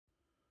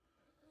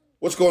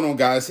What's going on,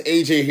 guys?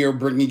 AJ here,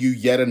 bringing you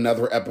yet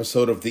another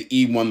episode of the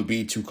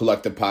E1B2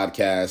 Collective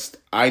podcast.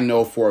 I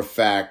know for a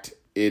fact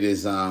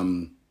it's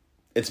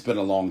been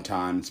a long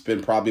time. It's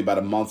been probably about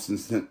a month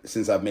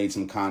since I've made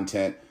some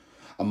content,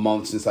 a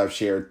month since I've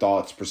shared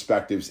thoughts,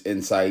 perspectives,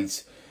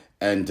 insights,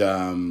 and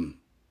I'm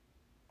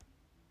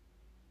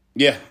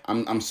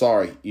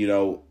sorry. You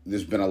know,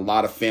 there's been a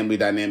lot of family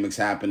dynamics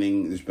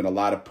happening. There's been a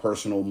lot of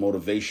personal,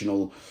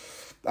 motivational,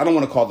 I don't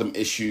want to call them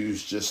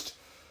issues, just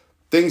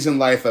things in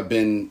life have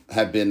been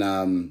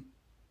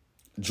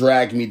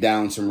dragged me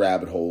down some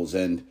rabbit holes,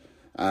 and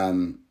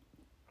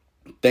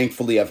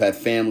thankfully I've had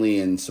family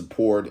and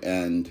support,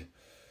 and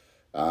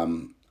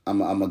I'm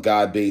a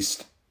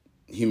God-based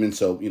human,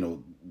 so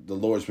the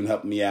Lord's been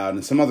helping me out,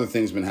 and some other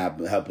things been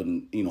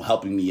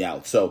helping me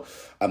out. So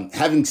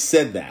having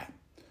said that,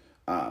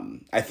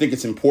 I think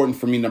it's important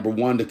for me, number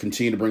one, to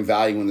continue to bring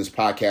value in this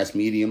podcast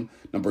medium.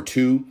 Number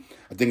two,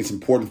 I think it's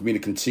important for me to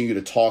continue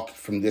to talk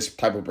from this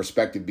type of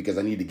perspective because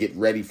I need to get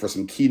ready for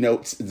some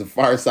keynotes, the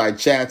fireside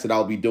chats that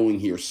I'll be doing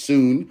here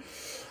soon.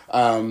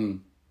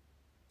 And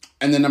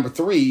then number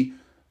three,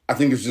 I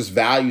think there's just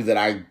value that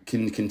I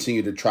can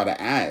continue to try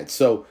to add.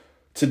 So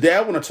today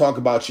I want to talk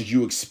about, should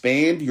you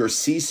expand your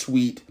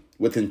C-suite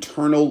with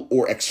internal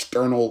or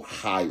external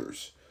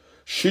hires?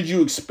 Should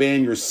you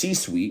expand your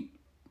C-suite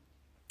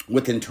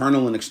with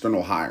internal and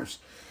external hires?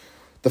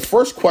 The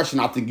first question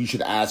I think you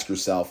should ask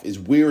yourself is,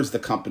 where is the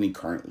company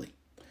currently?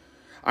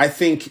 I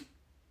think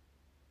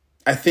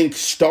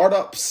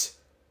startups,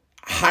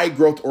 high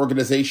growth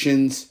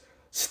organizations,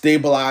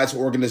 stabilized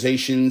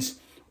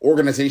organizations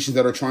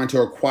that are trying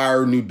to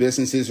acquire new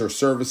businesses or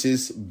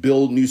services,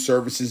 build new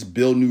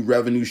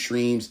revenue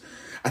streams.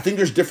 I think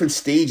there's different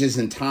stages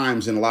and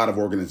times in a lot of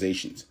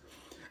organizations.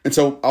 And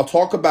so I'll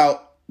talk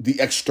about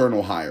the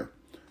external hire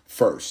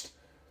first.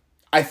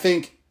 I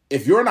think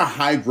if you're in a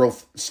high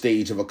growth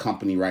stage of a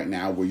company right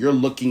now where you're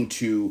looking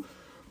to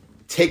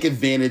take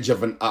advantage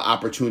of an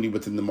opportunity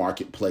within the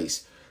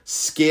marketplace,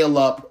 scale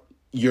up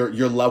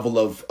your level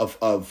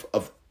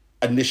of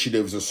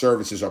initiatives or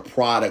services or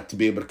product to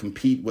be able to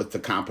compete with the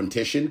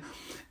competition,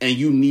 and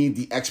you need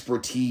the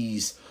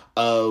expertise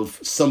of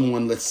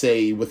someone, let's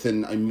say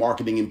within a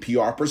marketing and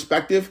PR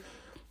perspective,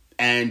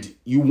 and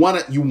you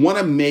want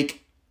to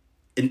make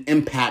an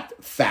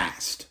impact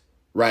fast,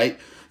 right?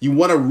 You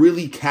want to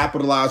really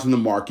capitalize on the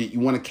market. You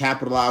want to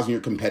capitalize on your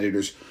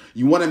competitors.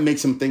 You want to make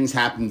some things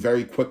happen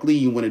very quickly.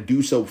 You want to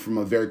do so from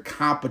a very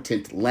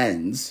competent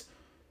lens.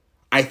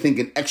 I think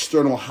an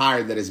external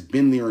hire that has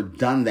been there or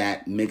done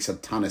that makes a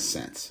ton of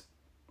sense,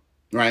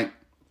 right?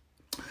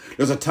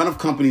 There's a ton of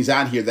companies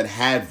out here that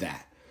have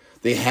that.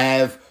 They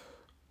have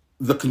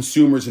the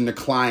consumers and the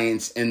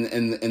clients and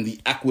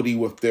the equity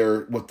with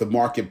the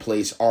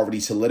marketplace already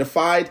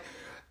solidified.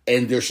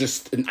 And there's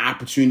just an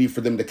opportunity for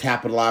them to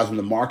capitalize on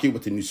the market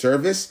with a new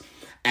service.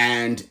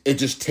 And it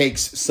just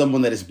takes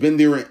someone that has been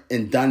there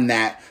and done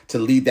that to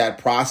lead that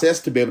process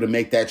to be able to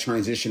make that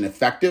transition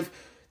effective.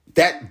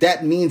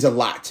 That means a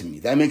lot to me.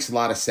 That makes a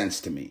lot of sense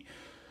to me.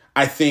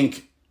 I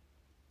think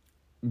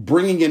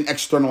bringing in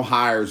external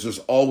hires, there's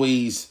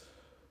always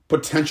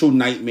potential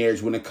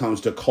nightmares when it comes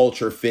to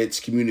culture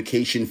fits,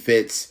 communication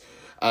fits,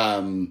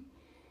 working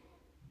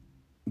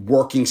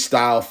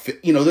style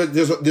fit.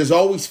 There's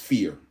always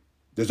fear.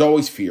 There's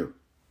always fear.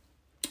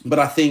 But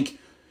I think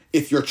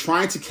if you're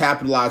trying to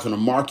capitalize on a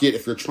market,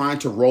 if you're trying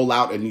to roll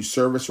out a new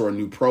service or a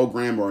new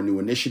program or a new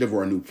initiative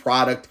or a new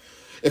product,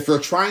 if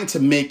you're trying to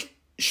make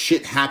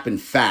shit happen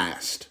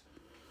fast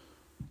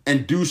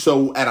and do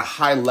so at a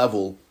high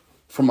level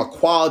from a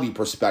quality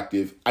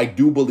perspective, I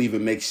do believe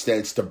it makes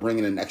sense to bring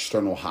in an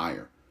external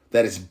hire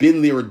that has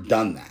been there or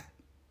done that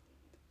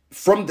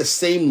from the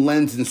same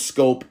lens and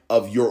scope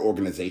of your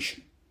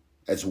organization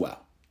as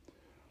well.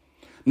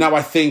 Now,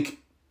 I think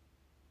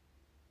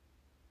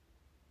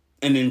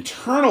an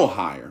internal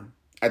hire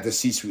at the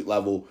C-suite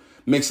level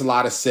makes a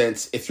lot of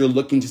sense if you're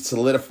looking to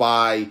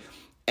solidify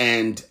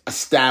and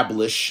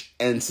establish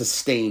and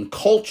sustain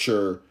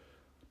culture,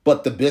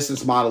 but the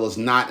business model is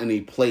not in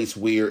a place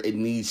where it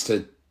needs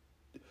to.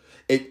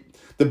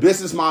 The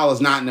business model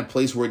is not in a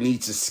place where it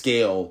needs to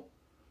scale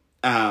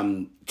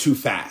too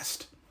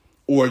fast,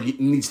 or it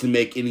needs to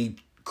make any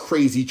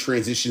crazy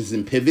transitions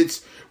and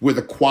pivots where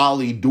the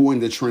quality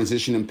during the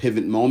transition and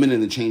pivot moment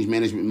and the change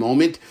management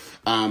moment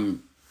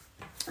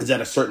is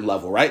at a certain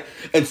level, right?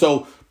 And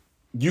so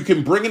you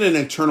can bring in an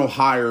internal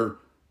hire.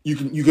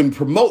 You can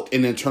promote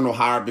an internal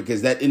hire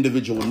because that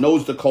individual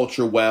knows the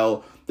culture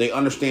well. They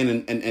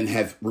understand and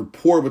have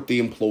rapport with the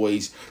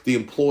employees. The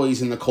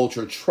employees and the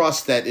culture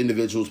trust that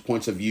individual's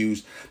points of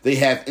views. They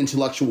have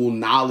intellectual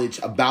knowledge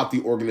about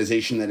the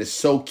organization that is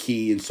so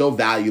key and so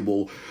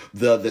valuable.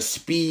 The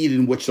speed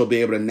in which they'll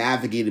be able to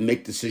navigate and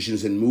make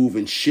decisions and move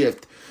and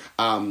shift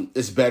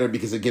is better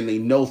because, again, they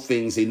know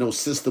things. They know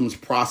systems,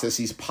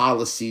 processes,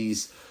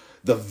 policies,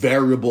 the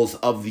variables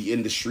of the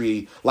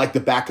industry like the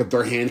back of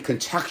their hand,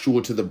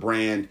 contextual to the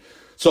brand.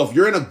 So if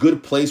you're in a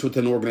good place with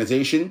an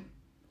organization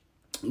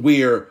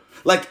where,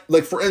 like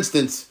for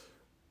instance,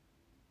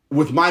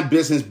 with my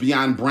business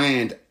Beyond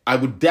Brand, I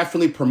would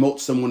definitely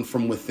promote someone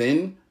from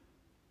within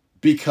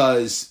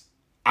because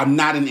I'm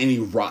not in any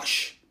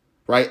rush,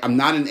 right? I'm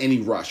not in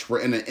any rush. We're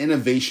in an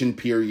innovation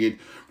period.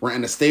 We're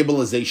in a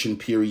stabilization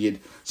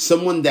period.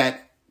 Someone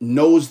that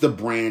knows the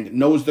brand,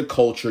 knows the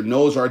culture,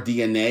 knows our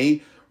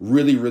DNA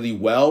really, really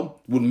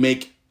well would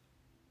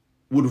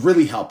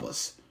really help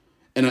us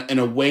in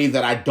a way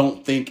that I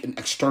don't think an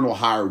external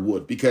hire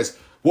would, because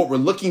what we're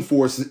looking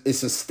for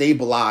is to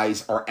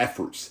stabilize our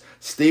efforts,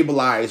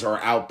 stabilize our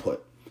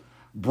output.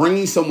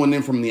 Bringing someone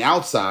in from the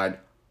outside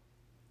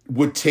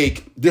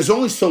there's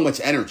only so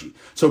much energy.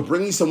 So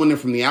bringing someone in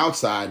from the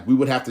outside, we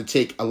would have to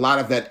take a lot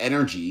of that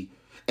energy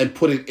and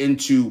put it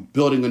into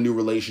building a new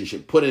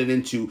relationship, put it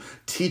into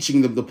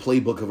teaching them the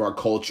playbook of our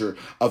culture,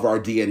 of our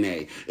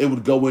DNA. It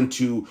would go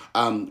into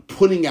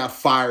putting out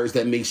fires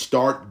that may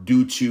start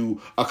due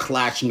to a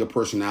clashing of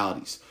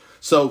personalities.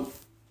 So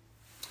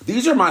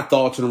these are my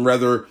thoughts on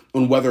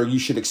whether you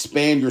should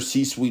expand your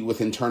C-suite with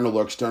internal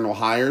or external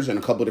hires, and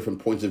a couple of different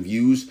points of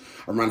views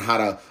around how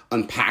to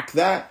unpack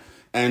that.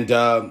 And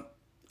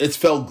it's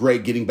felt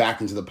great getting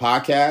back into the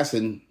podcast,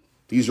 and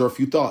these are a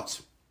few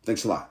thoughts.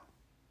 Thanks a lot.